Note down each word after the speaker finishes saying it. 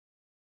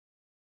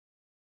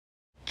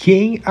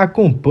Quem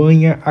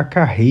acompanha a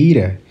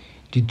carreira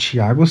de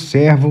Thiago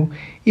Servo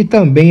e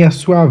também a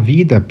sua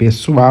vida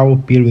pessoal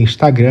pelo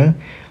Instagram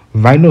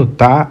vai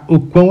notar o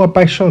quão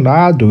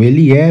apaixonado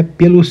ele é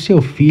pelo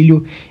seu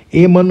filho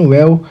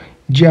Emanuel,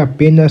 de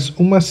apenas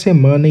 1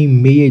 semana e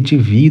meia de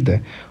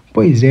vida.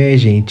 Pois é,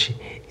 gente,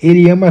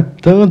 ele ama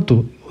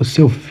tanto o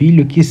seu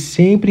filho que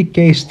sempre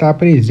quer estar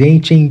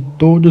presente em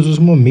todos os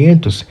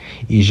momentos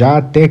e já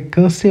até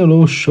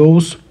cancelou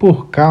shows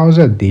por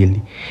causa dele.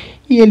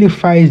 E ele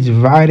faz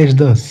várias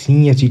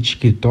dancinhas de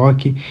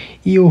TikTok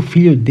e o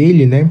filho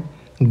dele,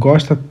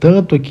 gosta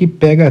tanto que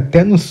pega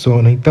até no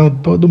sono. Então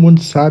todo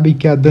mundo sabe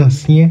que a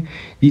dancinha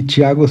de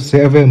Thiago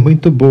Servo é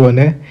muito boa,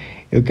 né?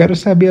 Eu quero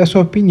saber a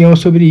sua opinião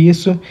sobre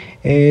isso,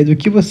 do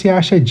que você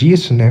acha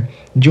disso,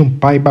 De um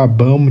pai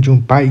babão, de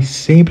um pai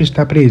sempre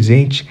estar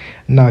presente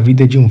na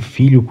vida de um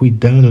filho,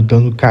 cuidando,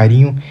 dando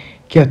carinho,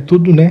 que é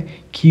tudo,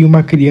 que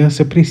uma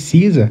criança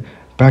precisa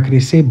para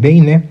crescer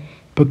bem,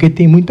 Porque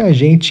tem muita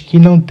gente que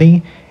não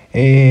tem,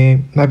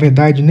 na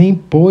verdade, nem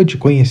pôde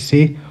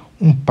conhecer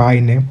um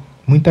pai.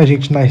 Muita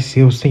gente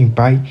nasceu sem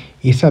pai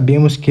e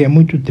sabemos que é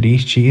muito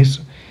triste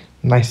isso,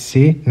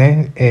 nascer,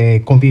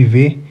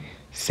 conviver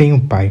sem um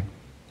pai.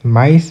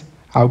 Mas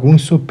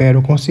alguns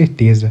superam com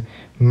certeza.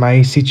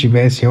 Mas se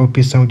tivesse a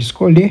opção de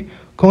escolher,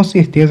 com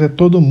certeza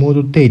todo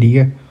mundo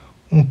teria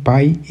um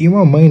pai e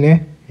uma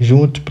mãe,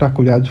 juntos para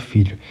cuidar do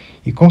filho.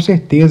 E com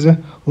certeza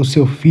o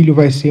seu filho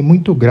vai ser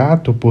muito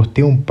grato por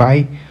ter um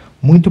pai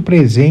muito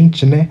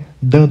presente,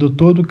 dando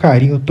todo o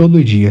carinho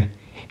todo dia.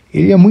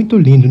 Ele é muito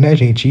lindo,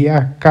 gente? E é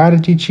a cara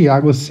de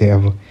Thiago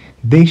Servo.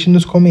 Deixe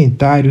nos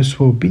comentários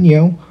sua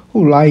opinião,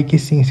 o like,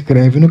 se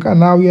inscreve no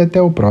canal e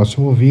até o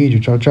próximo vídeo.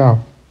 Tchau,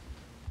 tchau.